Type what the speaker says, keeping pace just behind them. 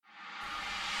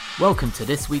Welcome to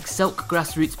this week's Selk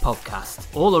Grassroots podcast,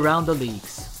 all around the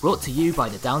leagues, brought to you by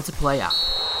the Down to Play app.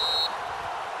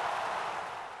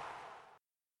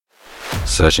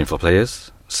 Searching for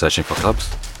players? Searching for clubs?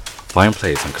 Find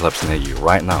players and clubs near you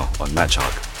right now on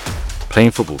MatchHawk.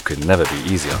 Playing football could never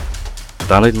be easier.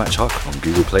 Download MatchHawk on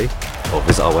Google Play or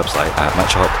visit our website at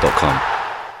matchhawk.com.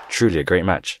 Truly a great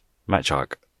match.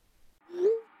 MatchHawk.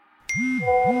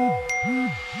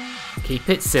 Keep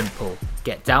it simple.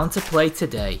 Get Down to Play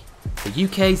today, the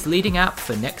UK's leading app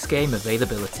for next game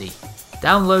availability.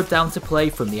 Download Down to Play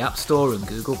from the App Store and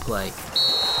Google Play.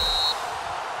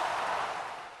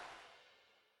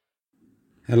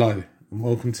 Hello, and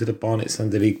welcome to the Barnet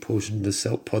Sunday League portion of the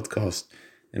Selk podcast.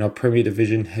 In our Premier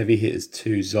Division, Heavy Hitters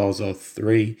 2, Zaza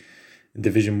 3. In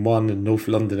Division 1, North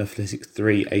London Athletic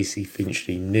 3, AC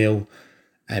Finchley 0.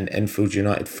 And Enfield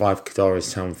United 5,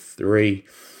 Cadaris Town 3.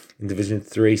 In Division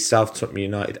 3, South Tottenham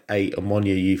United 8,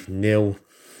 Omonia Youth 0.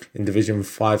 In Division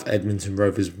 5, Edmonton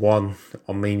Rovers 1,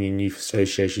 Armenian Youth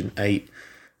Association 8.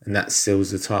 And that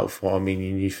seals the title for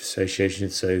Armenian Youth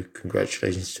Association, so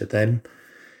congratulations to them.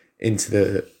 Into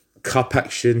the cup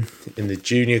action, in the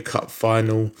Junior Cup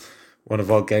final, one of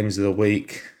our games of the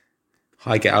week,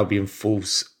 Highgate Albion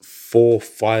Falls 4,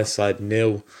 Fireside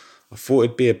 0. I thought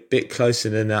it'd be a bit closer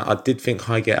than that. I did think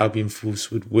Highgate Albion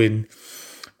Falls would win.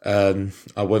 I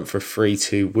went for a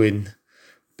 3-2 win,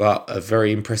 but a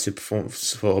very impressive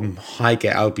performance from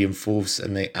Highgate Albion Falls,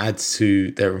 and they add to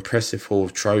their impressive haul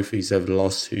of trophies over the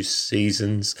last 2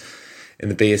 seasons. In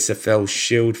the BSFL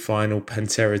Shield final,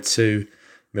 Pantera 2,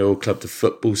 Middle Club to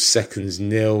Football, Seconds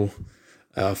 0.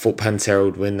 I thought Pantera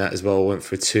would win that as well. I went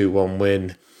for a 2-1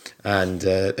 win, and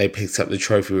they picked up the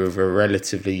trophy with a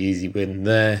relatively easy win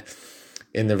there.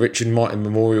 In the Richard Martin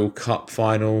Memorial Cup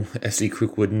final, FC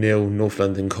Cricklewood 0, North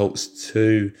London Colts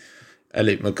 2.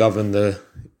 Elliot McGovern, the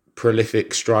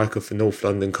prolific striker for North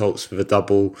London Colts, with a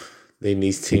double, leading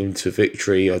his team to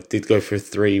victory. I did go for a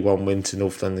 3-1 win to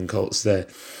North London Colts there.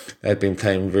 They've been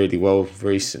playing really well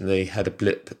recently, had a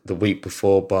blip the week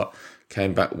before, but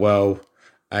came back well.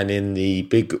 And in the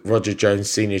big Roger Jones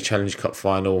Senior Challenge Cup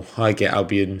final, Highgate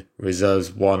Albion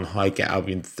Reserves 1, Highgate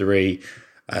Albion 3.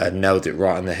 Nailed it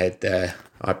right on the head there.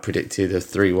 I predicted a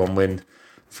 3-1 win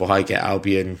for Highgate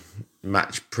Albion.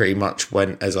 Match pretty much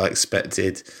went as I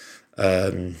expected.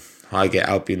 Highgate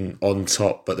Albion on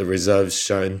top, but the reserves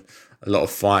showing a lot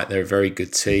of fight. They're a very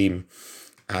good team,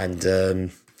 and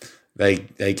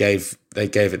they gave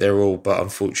it their all. But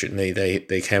unfortunately,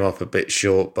 they came up a bit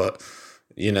short. But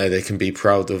you know, they can be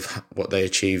proud of what they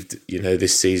achieved, you know,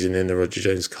 this season in the Roger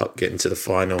Jones Cup, getting to the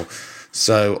final.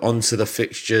 So on to the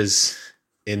fixtures.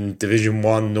 In Division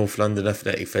 1, North London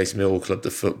Athletic face Middle Club to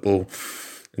Football.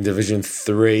 In Division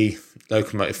 3,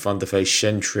 Locomotive Thunder face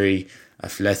Shentry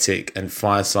Athletic, and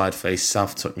Fireside face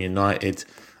South Tottenham United.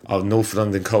 Our North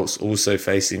London Colts also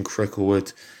facing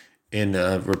Cricklewood in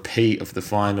a repeat of the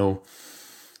final.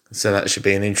 So that should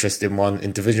be an interesting one.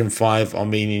 In Division 5,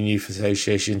 Armenian Youth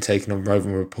Association taking on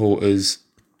Roving Reporters.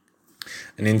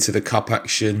 And into the cup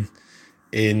action.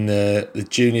 In the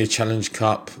Junior Challenge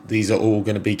Cup, these are all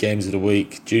going to be games of the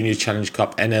week. Junior Challenge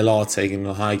Cup, NLR taking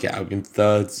on Highgate Albion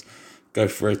Thirds. Go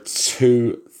for a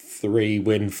 2-3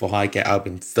 win for Highgate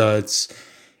Albion Thirds.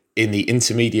 In the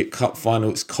Intermediate Cup final,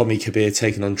 it's Komi Kabir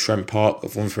taking on Trent Park.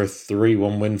 I've gone for a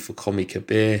 3-1 win for Komi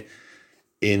Kabir.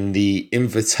 In the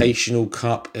Invitational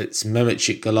Cup, it's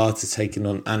Mehmetchik Galata taking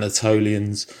on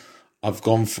Anatolians. I've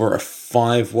gone for a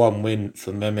 5-1 win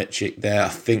for Mehmetchik there. I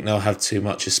think they'll have too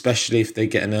much, especially if they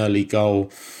get an early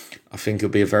goal. I think it'll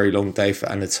be a very long day for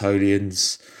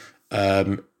Anatolians.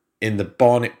 In the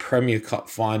Barnet Premier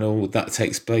Cup final, that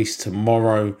takes place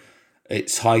tomorrow.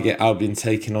 It's Highgate Albion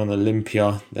taking on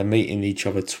Olympia. They're meeting each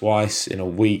other twice in a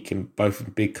week in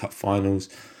both big cup finals.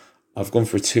 I've gone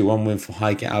for a 2-1 win for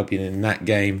Highgate Albion in that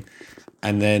game.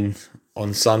 And then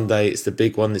on Sunday, it's the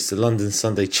big one. It's the London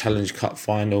Sunday Challenge Cup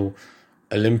final.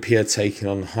 Olympia taking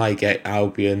on Highgate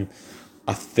Albion.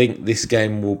 I think this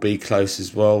game will be close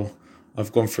as well.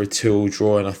 I've gone for a 2-2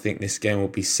 draw, and I think this game will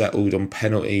be settled on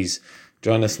penalties.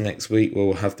 Join us next week where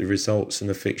we'll have the results and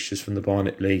the fixtures from the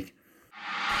Barnet League.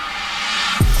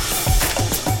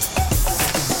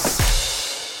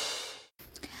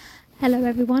 Hello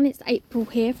everyone, it's April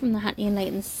here from the Hackney and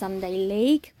Leighton Sunday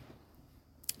League.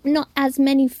 Not as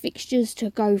many fixtures to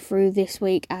go through this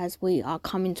week as we are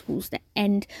coming towards the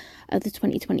end of the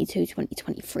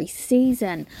 2022-2023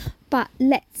 season. But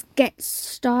let's get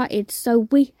started. So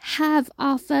we have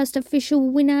our first official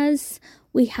winners.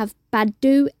 We have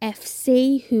Badu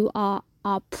FC, who are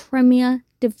our Premier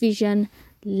Division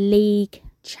League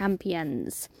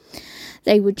champions.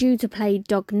 They were due to play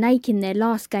Dognake in their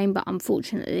last game, but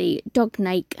unfortunately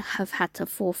Dognake have had to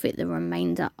forfeit the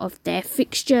remainder of their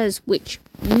fixtures, which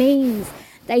means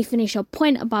they finish a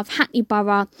point above Hackney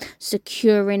Borough,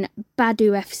 securing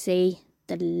Badu FC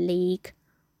the league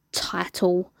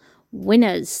title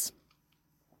winners.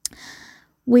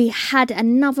 We had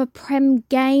another Prem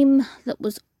game that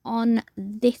was on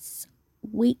this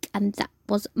week, and that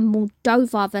was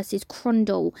Moldova versus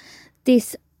Crondall.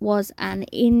 This was an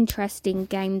interesting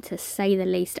game to say the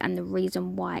least, and the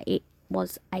reason why it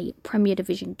was a Premier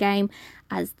Division game,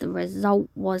 as the result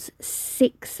was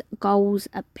 6 goals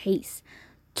apiece.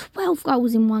 12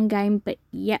 goals in one game, but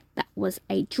yet that was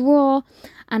a draw,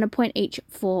 and a point each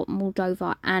for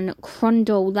Moldova and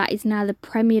Crondall. That is now the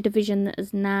Premier Division that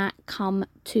has now come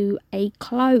to a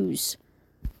close.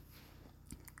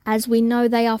 As we know,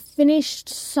 they are finished,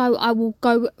 so I will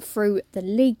go through the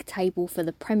league table for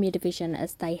the Premier Division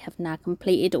as they have now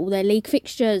completed all their league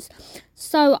fixtures.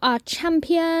 So our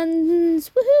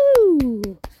champions,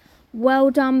 woohoo! Well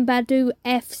done, Badu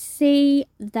FC.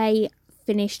 They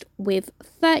finished with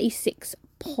 36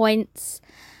 points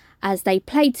as they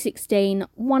played 16,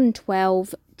 won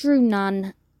 12, drew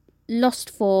none, lost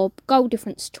 4, goal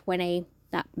difference 20.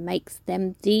 That makes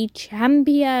them the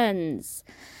champions.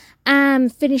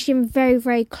 And finishing very,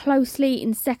 very closely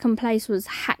in second place was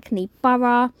Hackney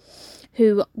Borough,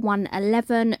 who won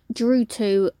 11, drew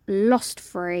 2, lost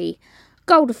 3,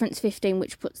 goal difference 15,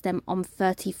 which puts them on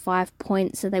 35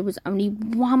 points. So they was only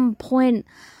 1 point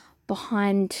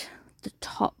behind the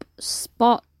top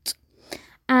spot.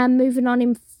 And moving on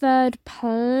in third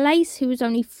place, who was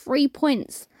only 3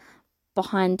 points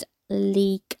behind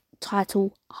league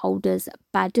title holders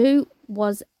Badu,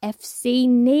 was FC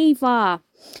Neva,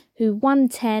 who won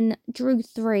 10, drew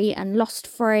 3 and lost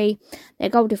 3. Their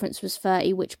goal difference was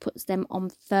 30, which puts them on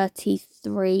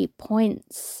 33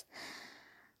 points.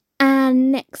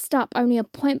 And next up, only a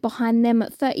point behind them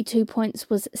at 32 points,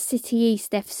 was City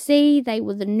East FC. They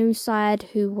were the new side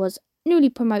who was newly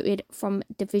promoted from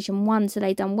Division 1, so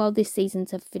they done well this season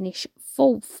to finish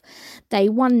 4th. They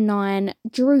won 9,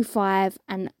 drew 5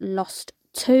 and lost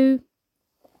 2,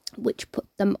 which put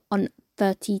them on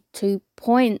 32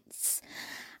 points.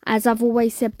 As I've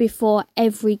always said before,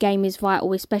 every game is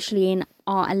vital, especially in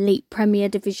our elite Premier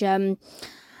Division.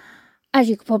 As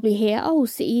you could probably hear,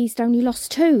 City East only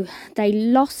lost 2. They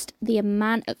lost the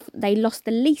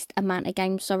least amount of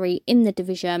games, in the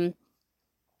division.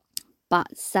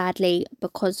 But sadly,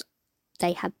 because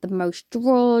they had the most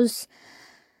draws,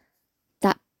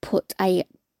 that put a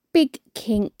big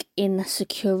kink in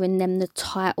securing them the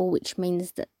title, which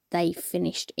means that they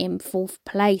finished in 4th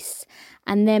place.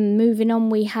 And then moving on,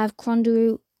 we have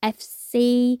Crondall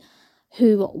FC,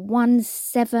 who won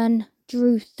 7,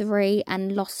 drew 3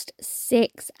 and lost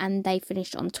 6, and they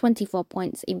finished on 24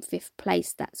 points in 5th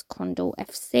place. That's Crondall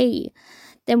FC.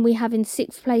 Then we have in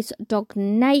 6th place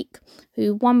Dognake,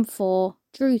 who won 4,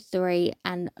 drew 3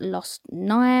 and lost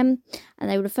 9, and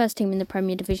they were the first team in the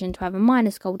Premier Division to have a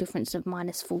minus goal difference of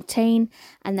minus 14,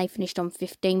 and they finished on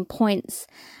 15 points.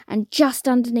 And just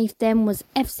underneath them was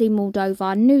FC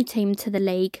Moldova, new team to the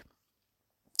league.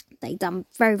 They done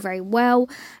very, very well,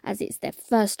 as it's their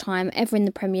first time ever in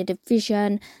the Premier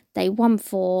Division. They won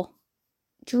 4,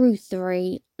 drew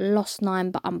 3, lost 9,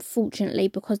 but unfortunately,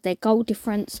 because their goal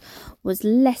difference was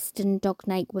less than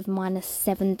Dognake with minus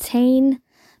 17,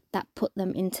 that put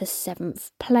them into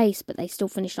 7th place, but they still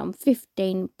finished on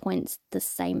 15 points, the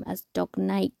same as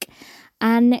Dognake.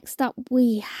 And next up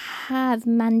we have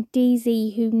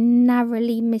Mandizi, who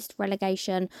narrowly missed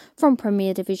relegation from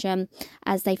Premier Division,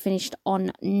 as they finished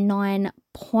on 9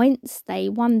 points. They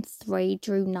won 3,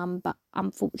 drew none, but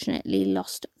unfortunately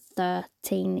lost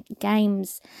 13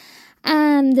 games.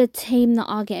 And the team that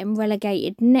are getting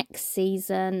relegated next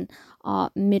season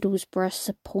are Middlesbrough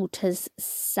Supporters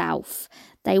South.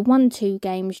 They won 2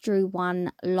 games, drew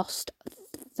 1, lost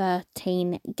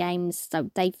 13 games,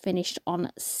 so they finished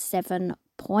on 7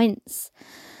 points.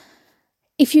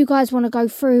 If you guys want to go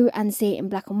through and see it in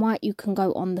black and white, you can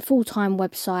go on the full-time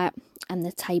website, and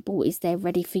the table is there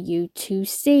ready for you to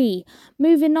see.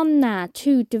 Moving on now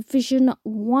to Division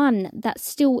 1. That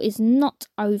still is not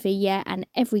over yet, and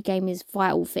every game is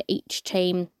vital for each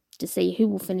team to see who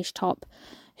will finish top,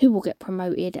 who will get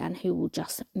promoted, and who will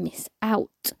just miss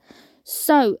out.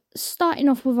 So, starting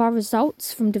off with our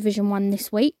results from Division 1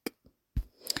 this week.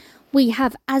 We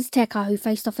have Azteca, who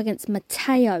faced off against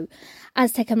Mateo.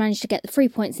 Azteca managed to get the 3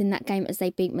 points in that game as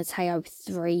they beat Mateo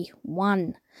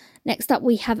 3-1. Next up,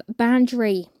 we have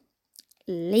Bandri,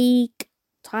 League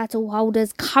title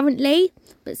holders currently,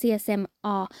 but CSM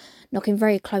are knocking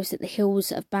very close at the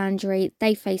heels of Boundary.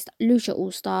 They faced Lucia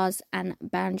All-Stars and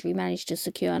Boundary managed to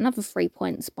secure another 3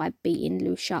 points by beating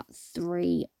Lucia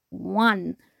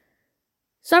 3-1.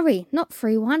 Sorry, not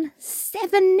 3-1,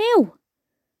 7-0.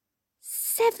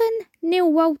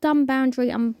 7-0, well done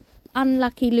Boundary.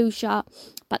 Unlucky Lucia,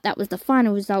 but that was the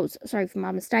final results. Sorry for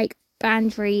my mistake.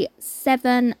 Boundary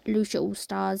 7, Lucia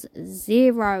All-Stars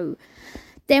 0.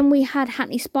 Then we had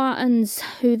Hackney Spartans,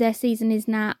 who their season is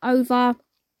now over,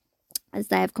 as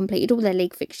they have completed all their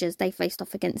league fixtures. They faced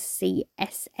off against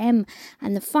CSM,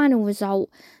 and the final result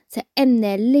to end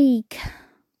their league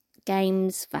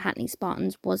games for Hackney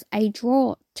Spartans was a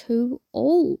draw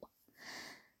 2-2.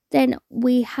 Then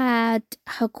we had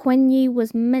Hukwenyi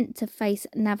was meant to face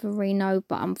Navarino,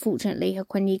 but unfortunately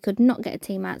Hukwenyi could not get a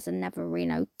team out, so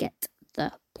Navarino get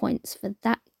the points for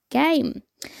that game.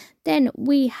 Then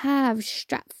we have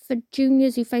Stratford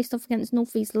Juniors, who faced off against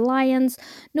North East Lions.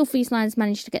 North East Lions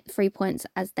managed to get 3 points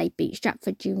as they beat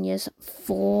Stratford Juniors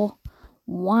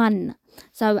 4-1.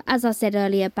 So as I said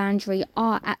earlier, Boundary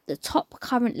are at the top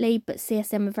currently, but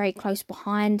CSM are very close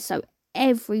behind, so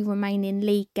every remaining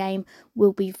league game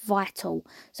will be vital.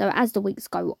 So as the weeks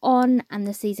go on and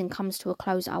the season comes to a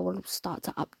close, I will start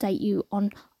to update you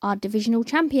on our divisional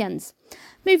champions.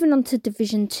 Moving on to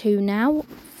Division 2 now.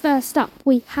 First up,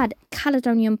 we had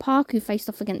Caledonian Park, who faced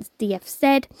off against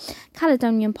DFZ.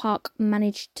 Caledonian Park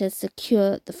managed to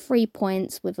secure the 3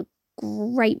 points with a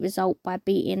great result by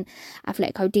beating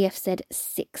Atletico DFZ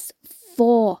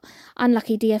 6-4.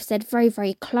 Unlucky DFZ, very,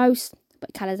 very close,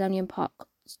 but Caledonian Park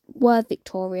were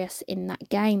victorious in that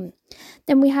game.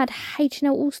 Then we had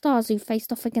H&L All-Stars, who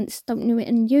faced off against Stoke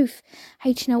Newington Youth.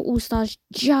 H&L All-Stars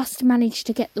just managed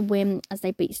to get the win as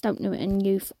they beat Stoke Newington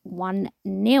Youth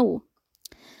 1-0.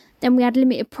 Then we had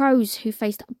Limited Pros, who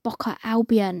faced Boca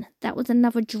Albion. That was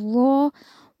another draw,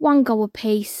 1 goal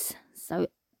apiece, so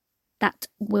that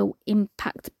will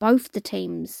impact both the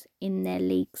teams in their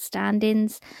league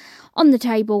standings on the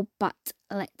table. But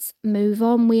let's move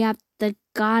on. We have the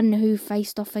Gun, who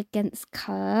faced off against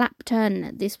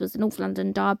Clapton. This was the North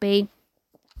London derby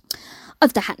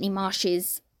of the Hackney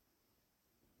Marshes,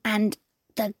 and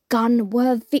the Gun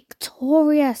were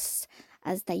victorious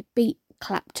as they beat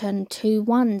Clapton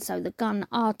 2-1. So the Gun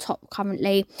are top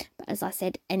currently, but as I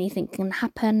said, anything can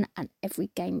happen and every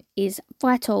game is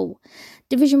vital.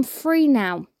 Division 3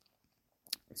 now.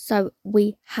 So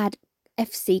we had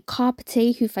FC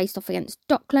Carpety, who faced off against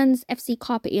Docklands. FC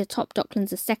Carpety are top,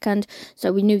 Docklands are second,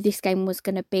 so we knew this game was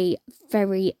going to be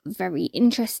very, very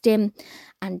interesting,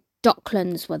 and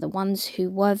Docklands were the ones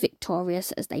who were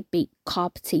victorious as they beat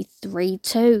Carpety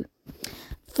 3-2.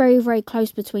 Very, very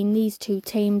close between these two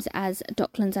teams as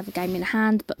Docklands have a game in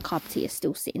hand, but Carpety is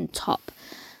still sitting top.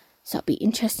 So it'll be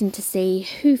interesting to see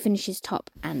who finishes top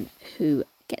and who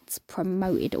gets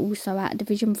promoted also out of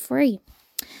Division 3.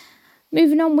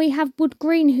 Moving on, we have Wood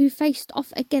Green, who faced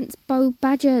off against Bow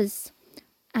Badgers,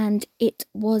 and it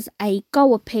was a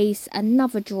goal apiece,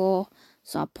 another draw,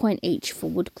 so a point each for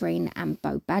Wood Green and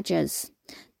Bow Badgers.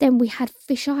 Then we had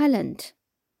Fish Island,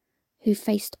 who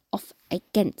faced off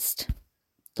against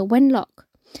the Wenlock,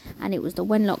 and it was the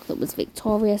Wenlock that was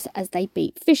victorious as they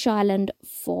beat Fish Island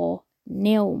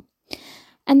 4-0.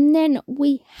 And then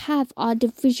we have our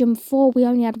Division 4. We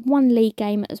only had one league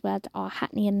game as well as our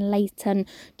Hackney and Leighton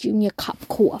Junior Cup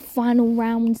quarter-final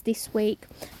rounds this week.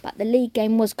 But the league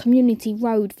game was Community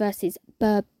Road versus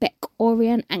Birkbeck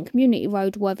Orient, and Community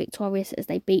Road were victorious as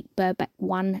they beat Birkbeck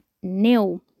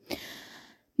 1-0.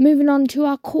 Moving on to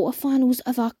our quarterfinals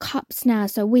of our cups now.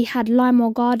 So we had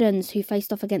Lymore Gardens, who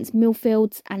faced off against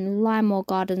Millfields, and Lymore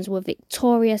Gardens were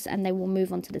victorious and they will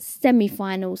move on to the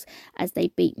semi-finals as they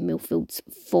beat Millfields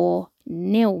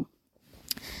 4-0.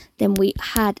 Then we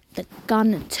had the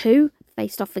Gun 2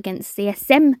 faced off against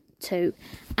CSM 2,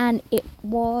 and it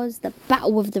was the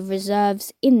battle of the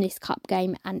reserves in this cup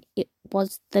game, and it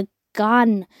was the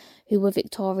Gun who were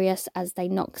victorious as they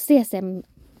knocked CSM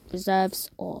Reserves,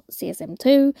 or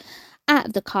CSM2, out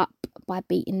of the cup by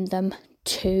beating them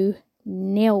 2-0.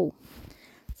 So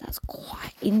that's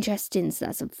quite interesting. So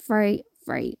that's a very,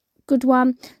 very good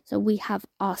one. So we have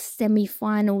our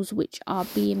semi-finals, which are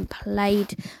being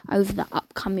played over the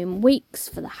upcoming weeks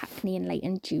for the Hackney and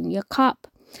Leighton Junior Cup.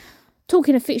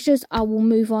 Talking of fixtures, I will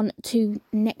move on to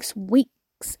next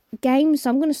week's game. So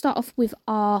I'm going to start off with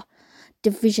our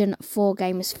Division 4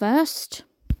 games first.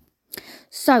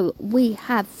 So we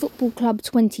have Football Club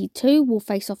 22 will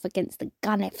face off against the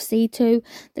Gun FC2.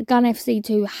 The Gun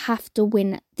FC2 have to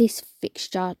win this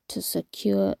fixture to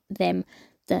secure them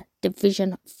the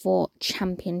Division 4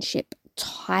 championship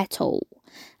title.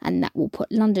 and that will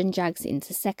put London Jags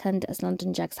into second, as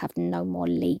London Jags have no more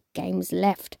league games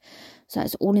left. So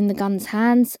it's all in the Guns'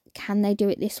 hands. Can they do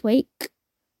it this week?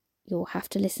 You'll have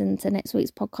to listen to next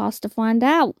week's podcast to find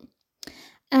out.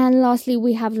 And lastly,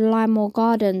 we have Lymore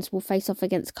Gardens will face off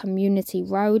against Community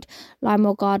Road.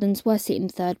 Lymore Gardens were sitting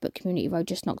third, but Community Road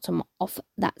just knocked them off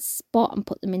that spot and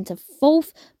put them into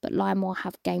fourth. But Lymore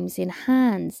have games in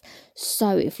hands.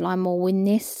 So if Lymore win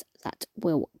this, that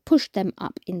will push them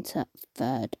up into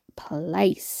third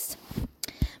place.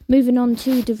 Moving on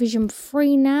to Division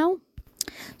 3 now.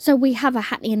 So we have a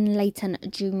Hackney and Leighton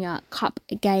Junior Cup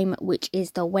game, which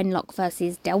is the Wenlock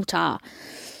versus Delta.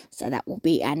 So that will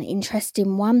be an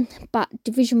interesting one. But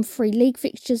Division 3 league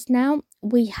fixtures now.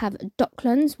 We have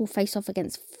Docklands will face off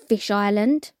against Fish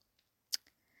Island.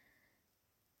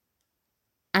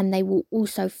 And they will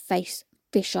also face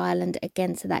Fish Island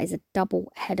again. So that is a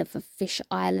double header for Fish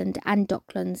Island and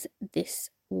Docklands this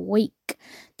week.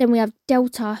 Then we have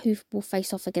Delta, who will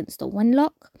face off against the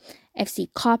Wenlock. FC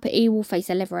Carpety will face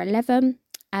Lever 11.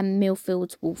 And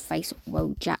Millfields will face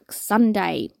Wojak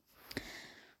Sunday.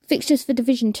 Fixtures for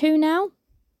Division 2 now.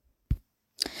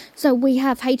 So we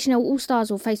have H&L All-Stars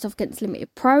will face off against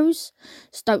Limited Pros.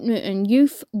 Stoke Newton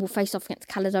Youth will face off against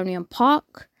Caledonian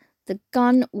Park. The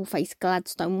Gun will face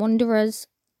Gladstone Wanderers.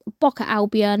 Boca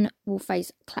Albion will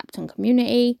face Clapton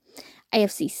Community.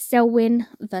 AFC Selwyn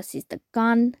versus The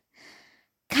Gun.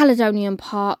 Caledonian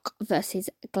Park versus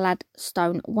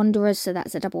Gladstone Wanderers. So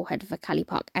that's a double header for Cali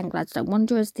Park and Gladstone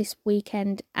Wanderers this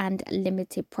weekend. And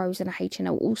Limited Pros and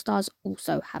H&L All-Stars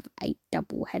also have a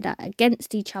double header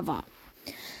against each other.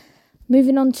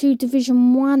 Moving on to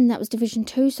Division 1. That was Division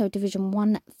 2. So Division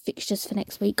 1 fixtures for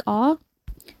next week are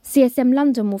CSM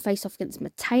London will face off against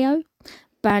Mateo.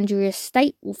 Boundary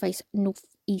Estate will face North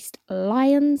East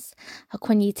Lions.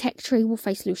 Aquenia Tech Tree will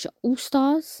face Lucia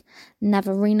All-Stars.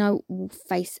 Navarino will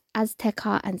face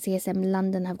Azteca, and CSM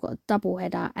London have got a double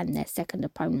header and their second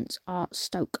opponents are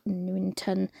Stoke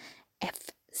Newington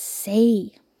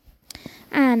FC.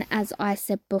 And as I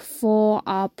said before,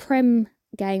 our Prem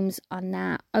games are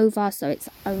now over, so it's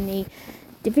only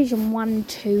Division 1,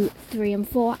 2, 3 and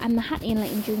 4 and the Hackney and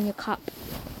Leighton Junior Cup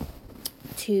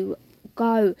to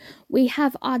go. We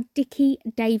have our Dickie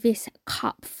Davis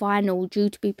Cup final due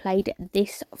to be played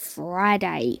this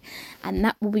Friday, and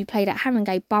that will be played at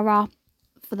Haringey Borough.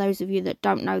 For those of you that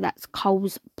don't know, that's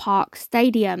Coles Park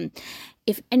Stadium.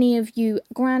 If any of you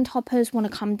grand hoppers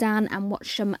want to come down and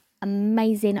watch some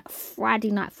amazing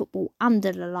Friday night football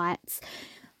under the lights,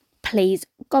 please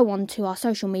go on to our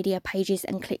social media pages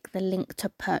and click the link to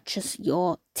purchase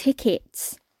your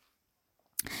tickets.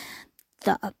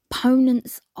 The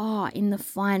opponents are in the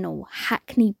final.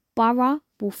 Hackney Borough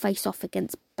will face off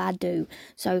against Badu.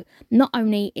 So not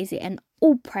only is it an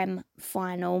all-Prem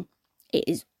final, it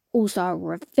is also a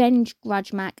revenge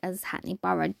grudge match, as Hackney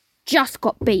Borough just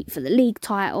got beat for the league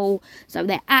title. So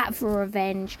they're out for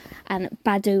revenge, and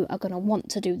Badu are going to want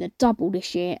to do the double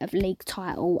this year of league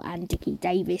title and Dickie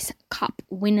Davis Cup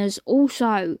winners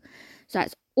also. So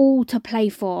that's all to play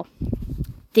for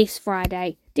this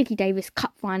Friday. Dickie Davis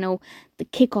Cup final. The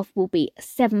kickoff will be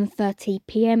 7:30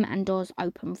 p.m. and doors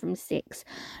open from 6.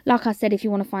 Like I said, if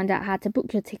you want to find out how to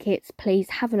book your tickets, please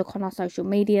have a look on our social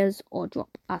medias or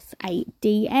drop us a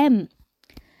DM.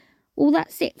 Well,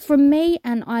 that's it from me,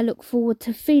 and I look forward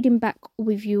to feeding back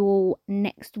with you all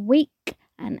next week.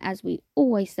 And as we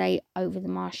always say over the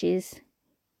marshes,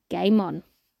 game on.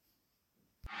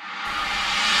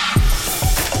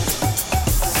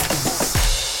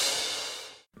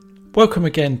 Welcome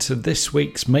again to this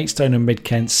week's Maidstone and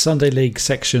Mid-Kent Sunday League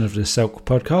section of the Selk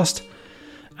podcast,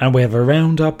 and we have a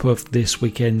roundup of this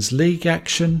weekend's league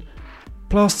action,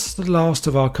 plus the last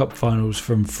of our cup finals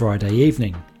from Friday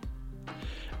evening.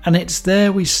 And it's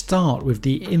there we start with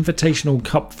the Invitational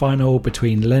Cup final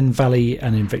between Len Valley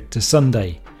and Invicta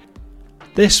Sunday.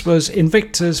 This was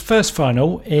Invicta's first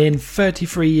final in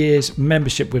 33 years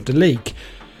membership with the league.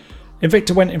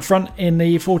 Invicta went in front in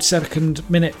the 42nd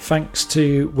minute thanks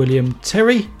to William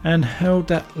Terry and held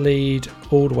that lead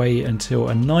all the way until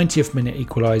a 90th minute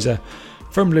equaliser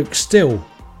from Luke Still.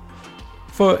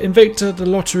 For Invicta, the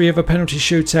lottery of a penalty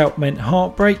shootout meant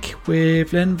heartbreak,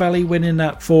 with Len Valley winning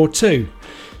that 4-2.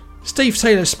 Steve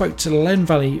Taylor spoke to the Len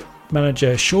Valley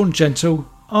manager Sean Gentle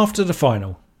after the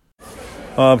final.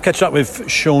 Catching up with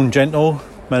Sean Gentle,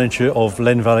 manager of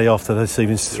Len Valley, after this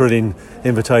evening's thrilling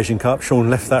Invitation Cup.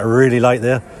 Sean left that really late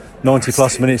there, 90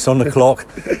 plus minutes on the clock.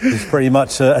 He's pretty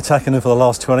much attacking them for the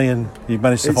last 20, and you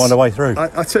managed to find a way through.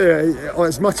 I tell you,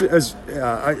 as much as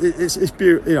it's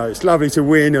beautiful, it's lovely to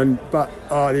win, but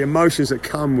the emotions that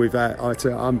come with that, I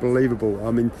tell you, unbelievable. I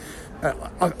mean,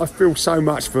 I feel so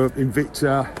much for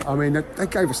Invicta. I mean, they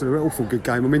gave us an awful good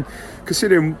game. I mean,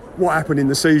 considering what happened in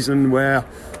the season, where,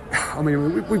 I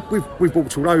mean, we've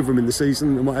walked all over them in the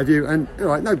season and what have you. And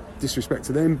no disrespect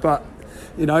to them, but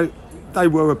they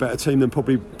were a better team than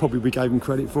probably we gave them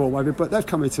credit for, or whatever. But they've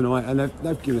come here tonight and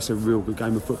they've given us a real good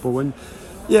game of football. And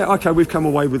we've come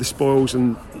away with the spoils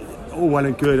and all well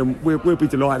and good, and we'll be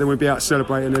delighted and we'll be out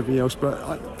celebrating and everything else.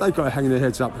 But they've got to hang their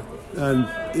heads up and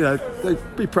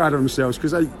they'd be proud of themselves,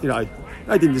 because they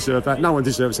didn't deserve that. No one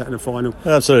deserves that in a final.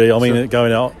 Absolutely. I mean,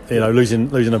 going out, losing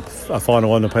a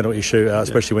final on a penalty shootout,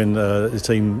 especially when the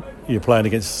team you're playing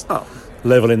against.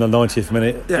 Level in the 90th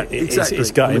minute, exactly. It's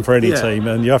gutting for any team,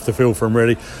 and you have to feel for them,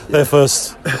 really. Their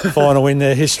first final in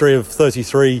their history of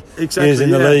 33 years in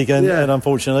the league, and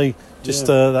unfortunately just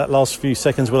that last few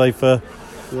seconds where they've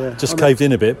caved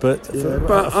in a bit, but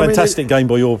a fantastic game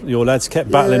by your lads. Kept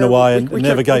battling away and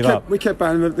never gave up. We kept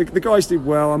battling. The guys did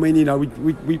well. I mean,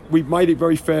 we made it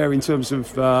very fair in terms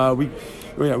of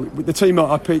the team that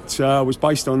I picked was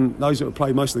based on those that have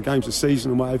played most of the games this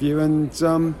season and what have you, and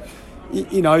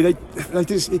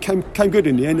it came good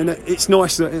in the end, and it's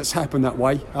nice that it's happened that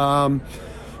way.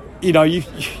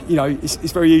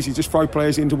 It's very easy to just throw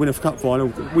players in to win a cup final.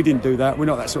 We didn't do that. We're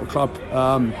not that sort of club.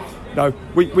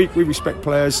 We respect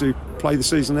players who play the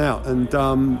season out, and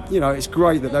it's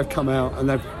great that they've come out and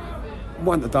they've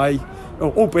won today,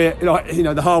 albeit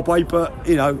the hard way. But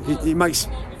it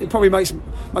probably makes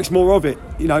more of it.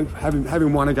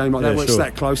 Having won a game like that where it's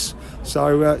that close.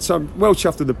 So I'm well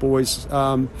chuffed with the boys.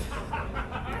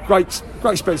 Great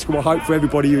spectacle, I hope, for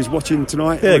everybody who's watching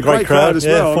tonight. Yeah, great crowd as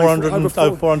well.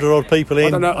 400 odd people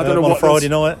in. I don't know on a Friday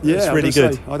night. Yeah, it's really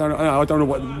good. I don't know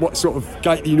what sort of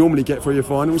gate you normally get for your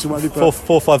finals.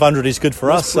 400-500 is good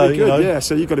for us. So good,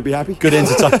 so you've got to be happy. Good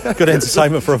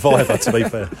entertainment for a Viver, to be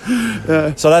fair.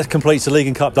 So that completes the League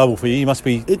and Cup double for you. You must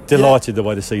be delighted the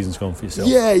way the season's gone for yourself.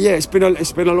 Yeah, it's been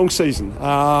a long season.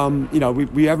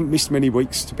 We haven't missed many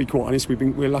weeks, to be quite honest.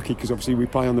 We're lucky because obviously we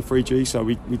play on the 3G, so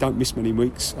we don't miss many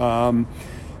weeks.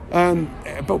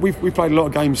 But we played a lot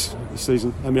of games this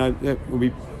season. I mean,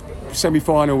 we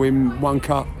semi-final in one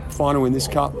cup, final in this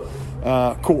cup,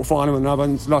 quarter-final in another,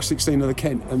 and last 16 of the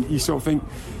Kent. And you sort of think,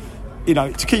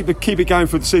 to keep it going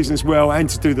for the season as well, and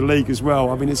to do the league as well.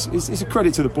 I mean, it's a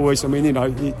credit to the boys. I mean,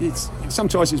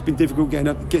 sometimes it's been difficult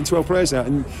getting 12 players out,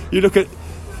 and you look at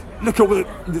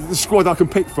the squad I can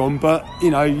pick from, but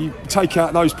you take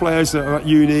out those players that are at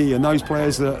uni and those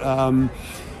players that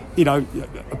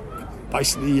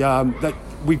basically that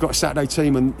we've got a Saturday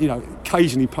team, and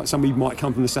occasionally somebody might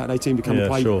come from the Saturday team to come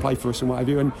and play for us and what have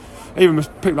you. And even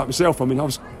people like myself, I mean, I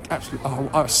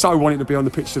so wanted to be on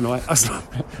the pitch tonight.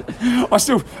 I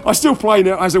still play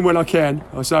now as and when I can.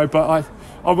 But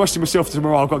I'm rushing myself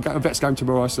tomorrow. I've got a Vets game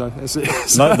tomorrow, so that's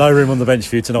it. No room on the bench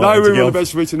for you tonight. No room on the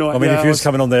bench for me tonight. I mean, if you was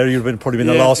coming on there, you'd have probably been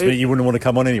the last minute. You wouldn't want to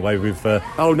come on anyway. I would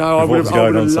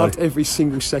have loved every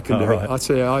single second of it. I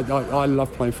tell you, I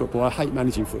love playing football. I hate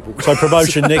managing football. So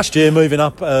promotion next year, moving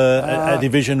up a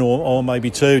division or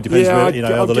maybe two, depends how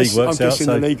the league works out. I'm guessing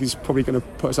the league is probably going to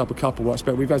put us up a couple. I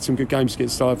expect we've had some good games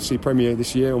against obviously Premier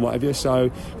this year or whatever. So I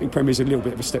think Premier's a little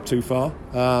bit of a step too far,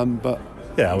 but.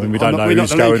 Yeah, I mean, we don't know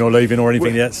who's going or leaving or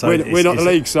anything yet. So we're not the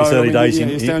league, so it's early days.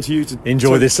 It's down to you to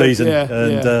enjoy this season.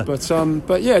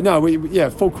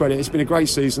 Full credit. It's been a great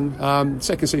season.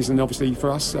 Second season, obviously,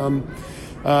 for us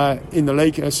in the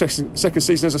league. Second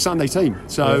season as a Sunday team.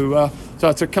 So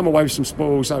to come away with some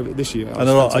spoils over this year. And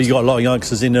you got a lot of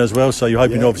youngsters in there as well. So you're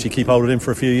hoping to obviously keep hold of them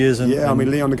for a few years. I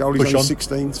mean, Leon the goalie's only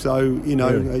 16. So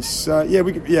it's I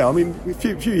mean, a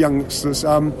few youngsters.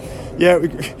 We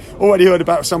already heard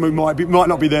about some who might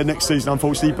not be there next season,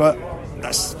 unfortunately, but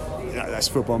that's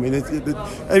football. I mean, a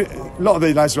lot of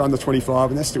the lads are under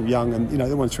 25 and they're still young, and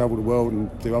they want to travel the world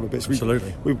and do other bits.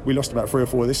 Absolutely. We lost about 3 or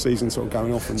 4 this season, sort of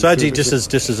going off. So how do you, just as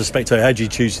a spectator, how do you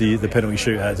choose the penalty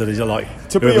shootout? Is it like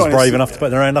whoever's brave enough to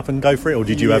put their hand up and go for it, or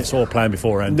did you have sort of plan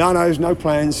beforehand? No, there's no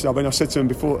plans. I mean, I said to them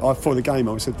before the game,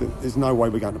 I said that there's no way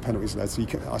we're going to penalties, lads.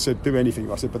 I said do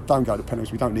anything. I said, but don't go to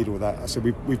penalties. We don't need all that. I said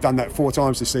we've done that 4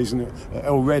 times this season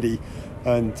already.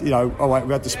 And we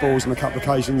had the spoils on a couple of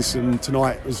occasions, and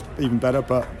tonight was even better.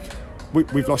 But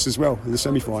we've lost as well in the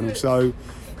semi-final. So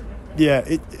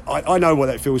I know what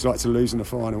that feels like to lose in the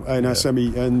final and a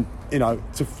semi, and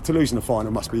to lose in the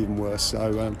final must be even worse.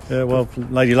 So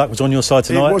Lady Luck was on your side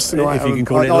tonight. It was tonight. If you can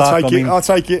call it luck, I'll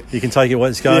take it. You can take it where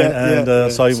it's going.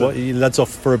 What, you lads off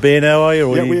for a beer now, are you?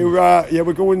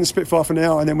 We're going in the Spitfire for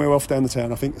now, and then we're off down the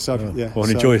town, I think. So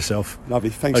enjoy yourself. Lovely.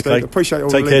 Thanks, Steve. Appreciate it all.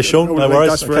 Take care, Sean. No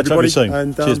worries. I'll catch up with you soon.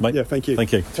 And, cheers, mate. Yeah, thank you.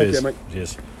 Cheers. Take care, mate.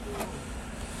 Cheers.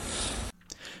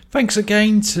 Thanks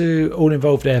again to all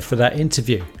involved there for that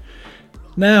interview.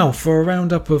 Now for a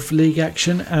roundup of league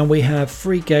action, and we have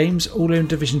 3 games all in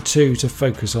Division 2 to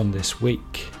focus on this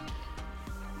week.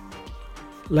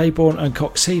 Leybourne and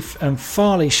Coxheath and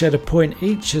Farley shared a point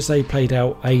each as they played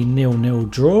out a 0-0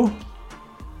 draw.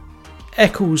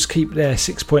 Eccles keep their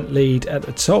 6-point lead at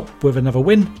the top with another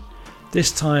win,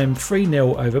 this time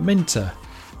 3-0 over Minter.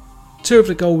 2 of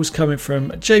the goals coming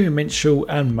from Jamie Minchell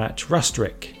and Matt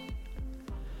Rustrick.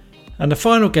 And the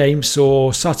final game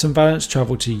saw Sutton Valence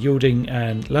travel to Yalding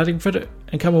and Laddingford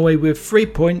and come away with 3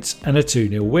 points and a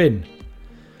 2-0 win.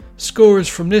 Scorers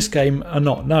from this game are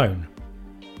not known.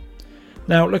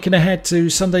 Now looking ahead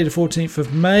to Sunday the 14th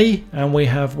of May, and we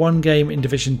have 1 game in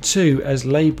Division 2 as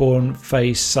Leybourne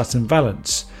face Sutton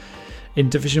Valence. In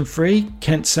Division 3,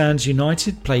 Kent Sands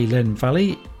United play Len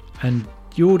Valley and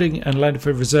Yalding and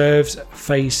Laddingford Reserves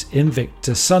face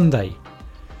Invicta Sunday.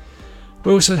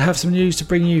 We also have some news to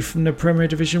bring you from the Premier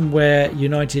Division where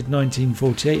United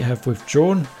 1948 have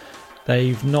withdrawn.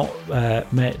 They've not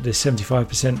met the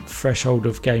 75% threshold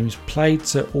of games played,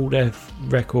 so all their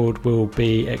record will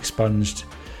be expunged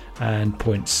and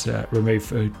points removed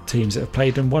for teams that have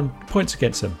played and won points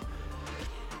against them.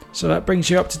 So that brings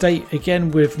you up to date again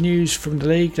with news from the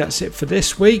league. That's it for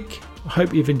this week. I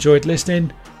hope you've enjoyed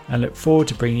listening and look forward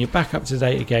to bringing you back up to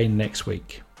date again next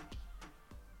week.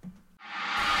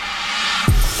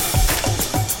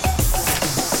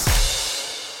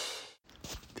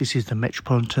 This is the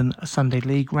Metropolitan Sunday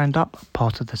League Roundup,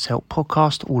 part of the Celt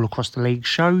podcast, all across the league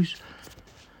shows,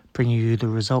 bringing you the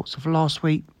results of last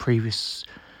week, previous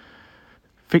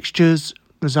fixtures,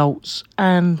 results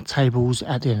and tables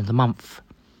at the end of the month.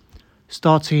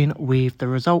 Starting with the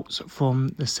results from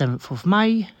the 7th of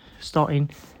May,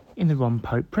 starting in the Ron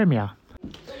Pope Premier.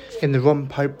 In the Ron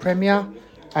Pope Premier,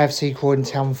 AFC Croydon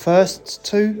Town first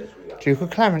 2, Duke of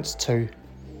Clarence 2,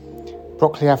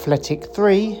 Brockley Athletic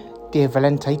 3, Dear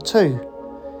Valente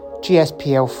 2,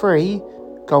 GSPL 3,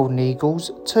 Golden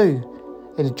Eagles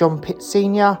 2. In the John Pitt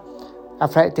Senior,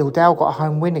 Athletic Dildale got a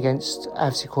home win against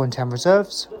AFC Croydon Town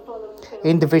Reserves.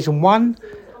 In Division 1,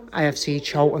 AFC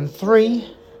Charlton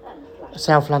 3,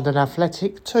 South London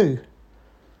Athletic 2,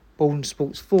 Bolton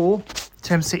Sports 4,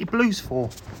 Thames City Blues 4.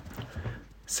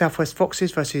 South West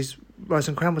Foxes versus Rose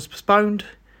and Crown was postponed.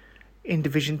 In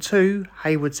Division 2,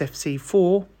 Haywards FC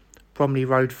 4, Bromley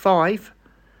Road 5,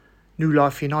 New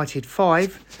Life United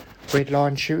 5, Red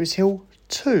Lion Shooters Hill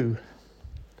 2.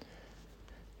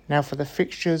 Now for the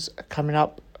fixtures coming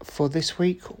up for this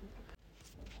week.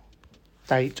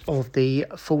 Date of the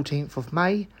 14th of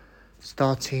May,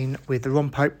 starting with the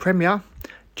Ron Pope Premier,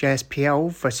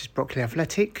 JSPL versus Brockley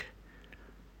Athletic,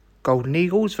 Golden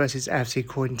Eagles versus AFC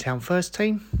Croydon Town First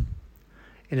Team.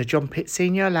 In the John Pitt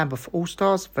Senior, Lambeth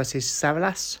All-Stars versus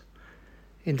Savalas.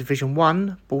 In Division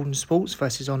 1, Bolton Sports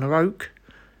versus Honour Oak,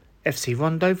 FC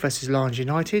Rondo versus Lions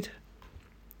United.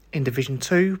 In Division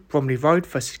 2, Bromley Road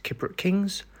versus Kidbrooke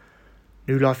Kings,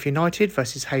 New Life United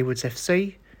versus Haywards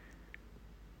FC,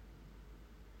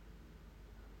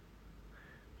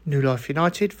 New Life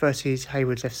United versus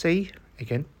Haywards FC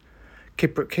again,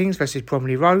 Kidbrooke Kings versus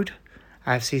Bromley Road,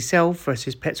 AFC Self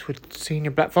versus Petswood Senior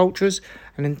Black Vultures,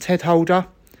 and then Ted Holder,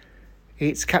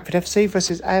 it's Catford FC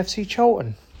versus AFC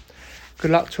Charlton. Good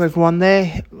luck to everyone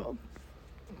there.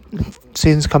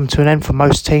 Season's come to an end for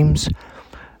most teams.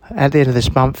 At the end of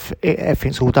this month,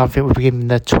 everything's all done. I think we'll be given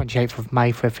the 28th of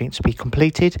May for everything to be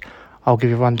completed. I'll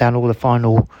give you a rundown all the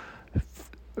final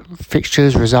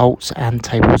fixtures, results and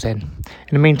tables then.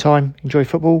 In the meantime, enjoy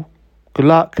football, good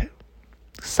luck,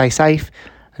 stay safe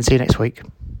and see you next week.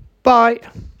 Bye.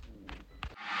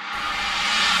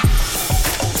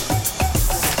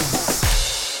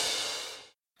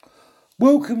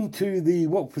 Welcome to the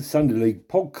Watford Sunday League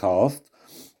podcast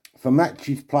for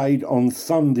matches played on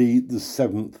Sunday the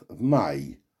 7th of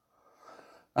May.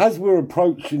 As we're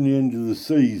approaching the end of the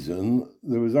season,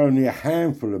 there was only a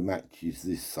handful of matches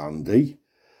this Sunday,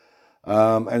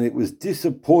 and it was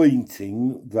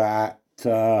disappointing that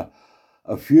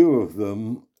a few of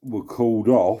them were called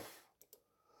off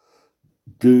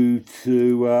due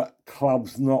to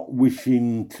clubs not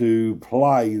wishing to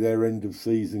play their end of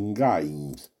season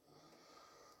games.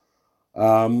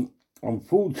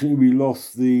 Unfortunately, we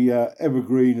lost the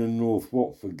Evergreen and North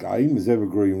Watford game as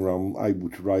Evergreen were unable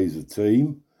to raise a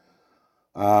team,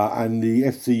 and the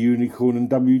FC Unicorn and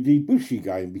WD Bushy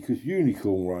game because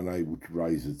Unicorn were unable to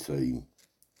raise a team.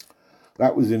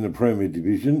 That was in the Premier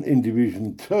Division. In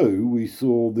Division 2, we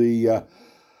saw the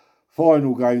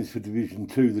final games for Division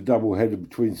 2, the double-header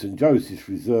between St Joseph's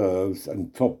Reserves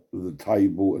and top of the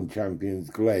table and champions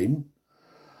Glen.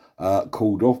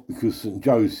 Called off because St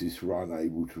Joseph's were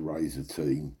unable to raise a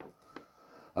team.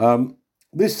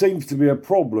 This seems to be a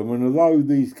problem, and although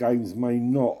these games may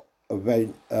not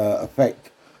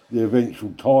affect the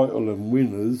eventual title and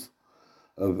winners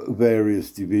of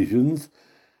various divisions,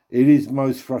 it is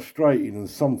most frustrating and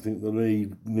something the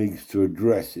league needs to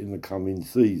address in the coming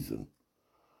season.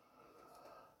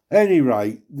 At any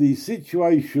rate, the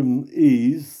situation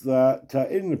is that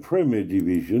in the Premier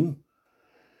Division,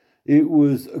 it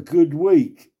was a good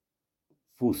week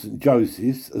for St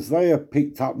Joseph's as they have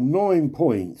picked up 9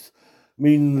 points,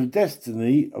 meaning the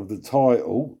destiny of the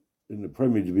title in the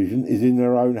Premier Division is in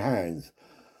their own hands,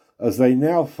 as they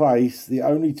now face the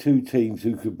only 2 teams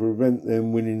who could prevent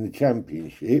them winning the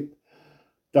championship,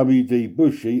 WD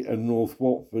Bushey and North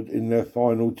Watford, in their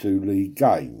final 2 league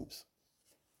games.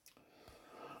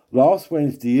 Last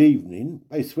Wednesday evening,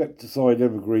 they swept aside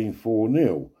Evergreen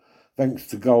 4-0, thanks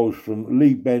to goals from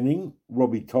Lee Benning,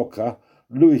 Robbie Tocker,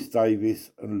 Lewis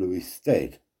Davis and Lewis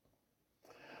Stead.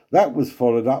 That was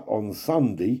followed up on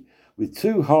Sunday with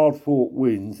 2 hard-fought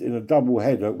wins in a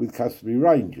double-header with Castleby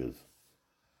Rangers.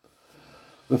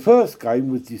 The first game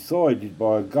was decided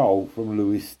by a goal from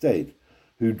Lewis Stead,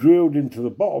 who drilled into the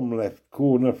bottom left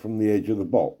corner from the edge of the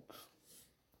box.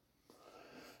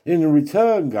 In the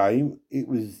return game, it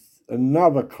was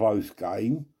another close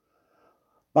game,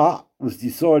 but was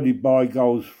decided by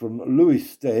goals from Lewis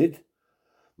Stead,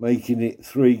 making it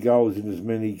 3 goals in as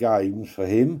many games for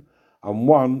him, and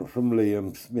 1 from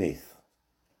Liam Smith.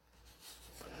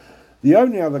 The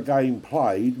only other game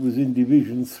played was in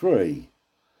Division 3,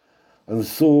 and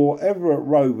saw Everett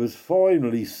Rovers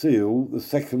finally seal the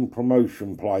second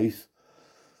promotion place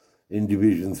in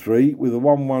Division 3 with a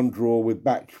 1-1 draw with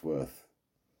Batchworth.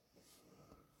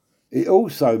 It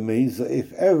also means that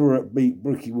if Everett beat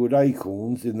Brickywood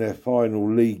Acorns in their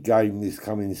final league game this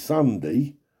coming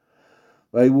Sunday,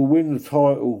 they will win the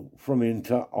title from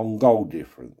Inter on goal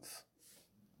difference.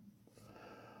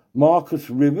 Marcus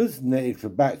Rivers netted for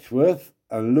Batchworth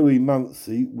and Louis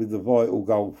Munsey with the vital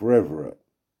goal for Everett.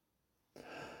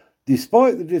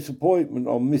 Despite the disappointment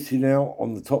on missing out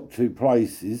on the top 2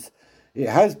 places, it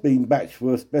has been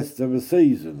Batchworth's best ever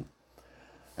season.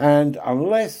 And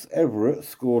unless Everett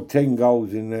scored 10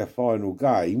 goals in their final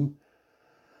game,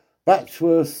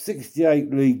 Batchworth's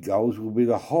 68 league goals will be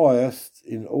the highest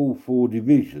in all 4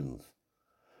 divisions.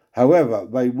 However,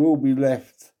 they will be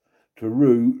left to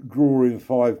rue drawing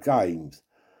 5 games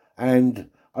and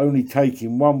only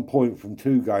taking 1 point from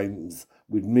 2 games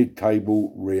with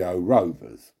mid-table Rio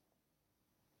Rovers.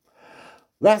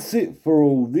 That's it for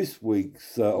all this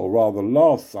week's, or rather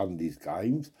last Sunday's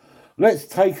games. Let's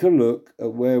take a look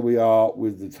at where we are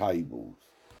with the tables.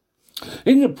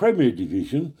 In the Premier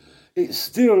Division, it's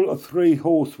still a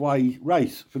 3-horse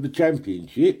race for the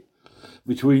championship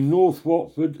between North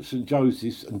Watford, St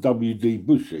Joseph's and WD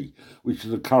Bushey, which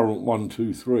is the current 1,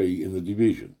 2, 3 in the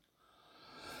division.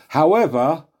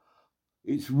 However,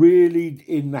 it's really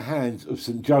in the hands of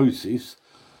St Joseph's,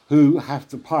 who have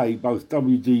to play both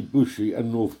WD Bushey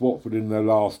and North Watford in their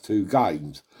last 2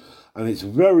 games. And it's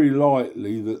very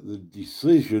likely that the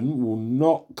decision will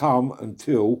not come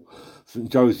until St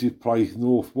Joseph plays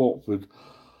North Watford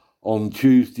on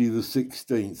Tuesday the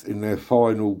 16th in their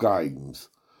final games.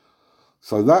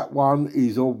 So that one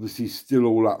is obviously still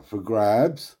all up for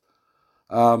grabs.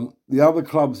 The other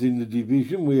clubs in the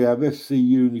division, we have FC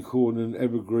Unicorn and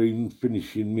Evergreen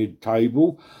finishing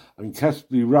mid-table, and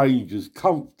Castleby Rangers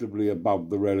comfortably above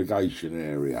the relegation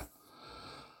area.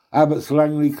 Abbots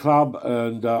Langley Club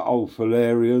and Old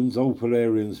Falerians. Old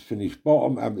Falerians finished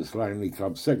bottom, Abbots Langley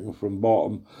Club second from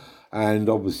bottom, and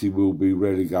obviously will be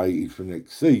relegated for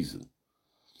next season.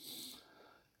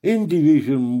 In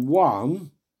Division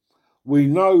 1, we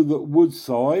know that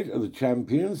Woodside are the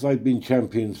champions. They've been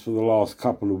champions for the last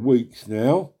couple of weeks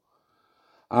now.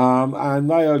 And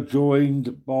they are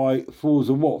joined by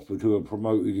Forza Watford, who are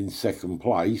promoted in second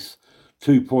place,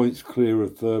 2 points clear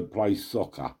of third place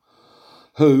Soccer,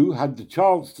 who had the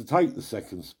chance to take the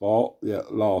second spot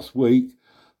last week,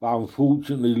 but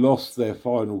unfortunately lost their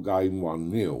final game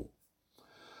 1-0.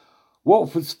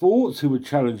 Watford Sports, who were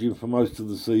challenging for most of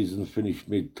the season, finished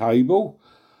mid-table,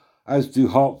 as do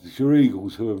Hertfordshire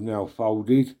Eagles, who have now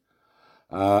folded.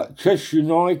 Cheshire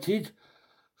United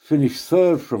finished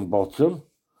third from bottom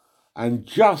and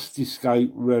just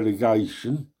escaped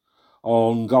relegation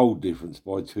on goal difference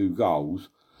by 2 goals.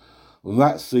 And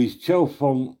that sees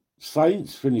Chalfont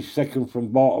Saints finish second from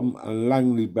bottom and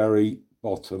Langley Bury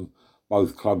bottom.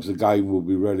 Both clubs again will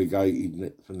be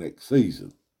relegated for next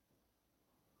season.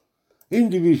 In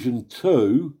Division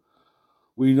 2,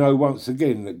 we know once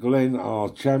again that Glen are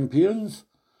champions,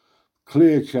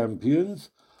 clear champions,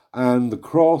 and the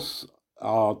Cross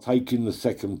are taking the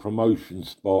second promotion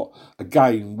spot,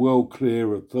 again well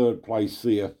clear of third place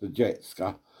CF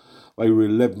Bajetska. They were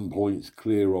 11 points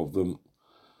clear of them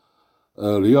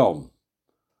early on.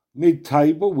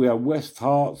 Mid-table, we have West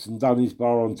Herts and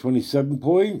Dunnysborough on 27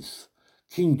 points,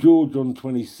 King George on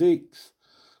 26,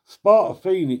 Sparta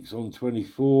Phoenix on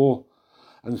 24,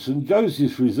 and St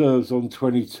Joseph's Reserves on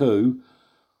 22,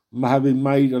 having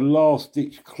made a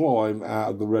last-ditch climb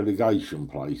out of the relegation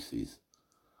places.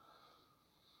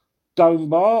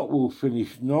 Dunbar will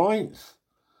finish 9th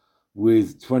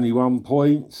with 21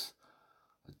 points.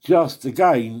 Just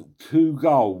again, 2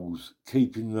 goals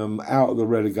keeping them out of the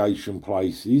relegation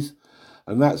places.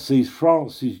 And that sees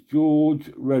Francis George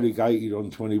relegated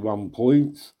on 21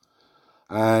 points.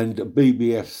 And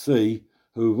BBFC,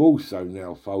 who have also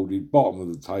now folded, bottom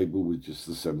of the table with just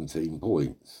the 17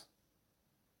 points.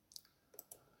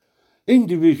 In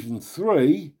Division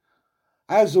 3,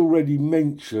 as already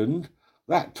mentioned,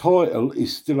 that title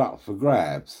is still up for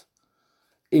grabs.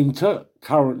 Inter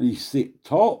currently sit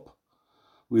top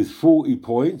with 40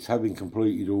 points, having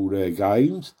completed all their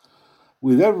games,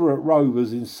 with Everett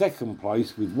Rovers in second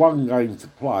place with 1 game to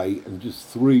play and just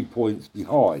 3 points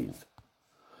behind.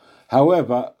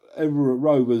 However, Everett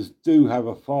Rovers do have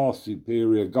a far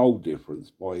superior goal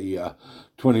difference by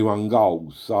 21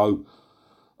 goals, so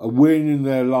a win in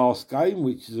their last game,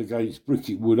 which is against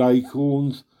Bricket Wood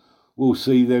Acorns, will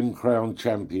see them crowned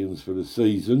champions for the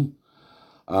season,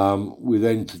 with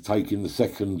Enter taking the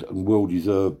second and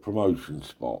well-deserved promotion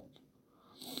spot.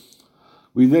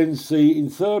 We then see in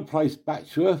third place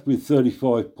Batchworth with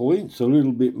 35 points, a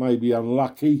little bit maybe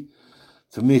unlucky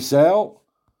to miss out,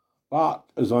 but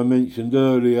as I mentioned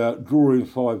earlier, drawing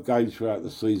 5 games throughout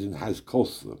the season has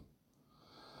cost them.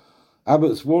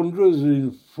 Abbott's Wanderers are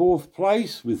in fourth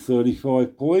place with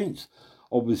 35 points,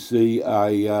 obviously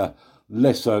a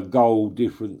lesser goal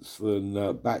difference than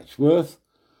Batchworth.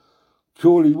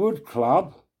 Chorley Wood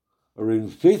Club are in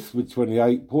 5th with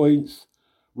 28 points,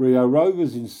 Rio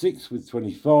Rovers in 6th with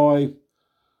 25,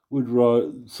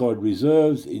 Woodside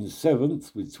Reserves in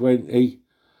 7th with 20,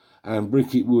 and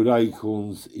Bricket Wood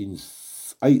Acorns in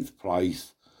 8th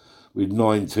place with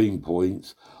 19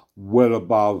 points, well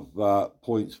above,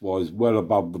 points-wise, well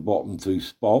above the bottom 2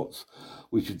 spots,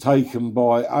 which are taken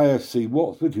by AFC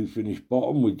Watford, who finished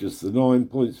bottom with just the 9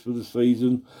 points for the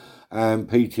season, and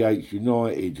PTH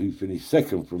United, who finished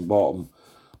second from bottom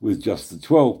with just the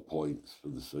 12 points for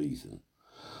the season.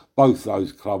 Both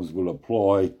those clubs will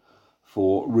apply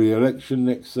for re-election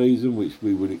next season, which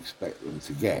we would expect them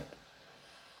to get.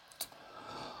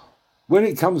 When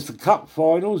it comes to cup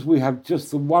finals, we have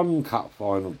just the one cup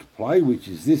final to play, which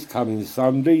is this coming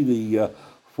Sunday, the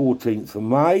 14th of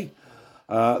May.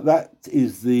 That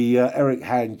is the Eric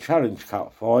Hand Challenge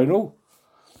Cup final,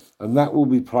 and that will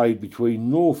be played between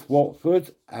North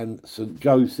Watford and St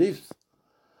Joseph's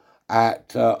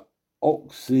at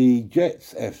Oxley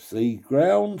Jets FC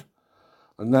ground,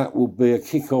 and that will be a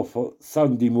kick-off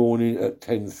Sunday morning at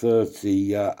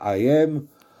 10:30 a.m.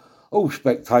 All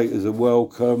spectators are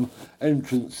welcome.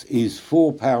 Entrance is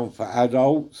 £4 for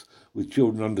adults, with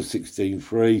children under 16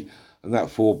 free, and that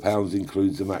 £4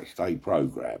 includes the match day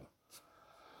programme.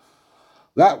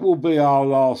 That will be our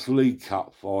last League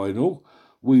Cup final.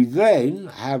 We then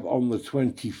have on the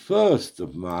 21st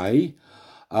of May,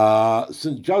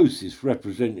 St Joseph's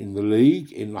representing the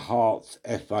league in the Hearts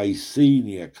FA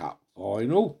Senior Cup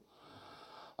final.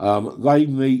 They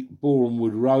meet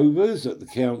Borehamwood Rovers at the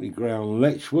County Ground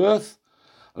Letchworth,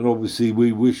 and obviously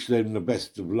we wish them the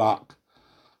best of luck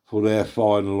for their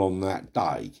final on that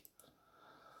day.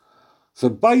 So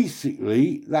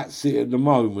basically, that's it at the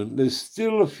moment. There's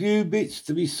still a few bits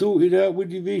to be sorted out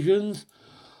with divisions.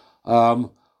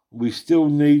 We still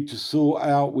need to sort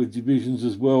out with divisions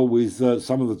as well with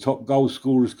some of the top goal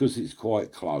scorers because it's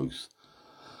quite close.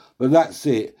 But that's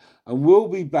it. And we'll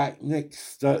be back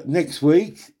next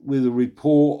week with a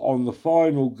report on the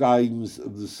final games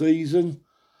of the season,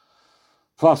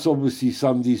 plus obviously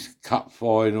Sunday's cup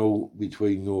final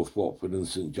between North Watford and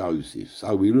St Joseph's.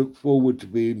 So we look forward to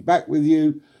being back with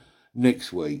you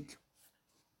next week.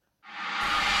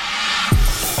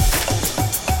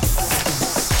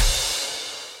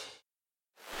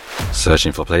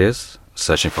 Searching for players?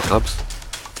 Searching for clubs?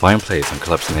 Find players and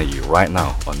clubs near you right now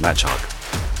on MatchHawk.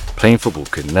 Playing football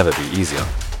could never be easier.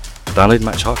 Download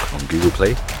MatchHawk on Google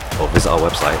Play or visit our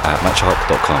website at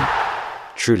matchhawk.com.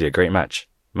 Truly a great match.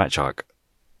 MatchHawk.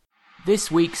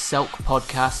 This week's Selk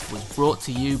podcast was brought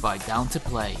to you by Down to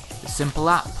Play, the simple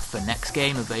app for next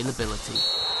game availability.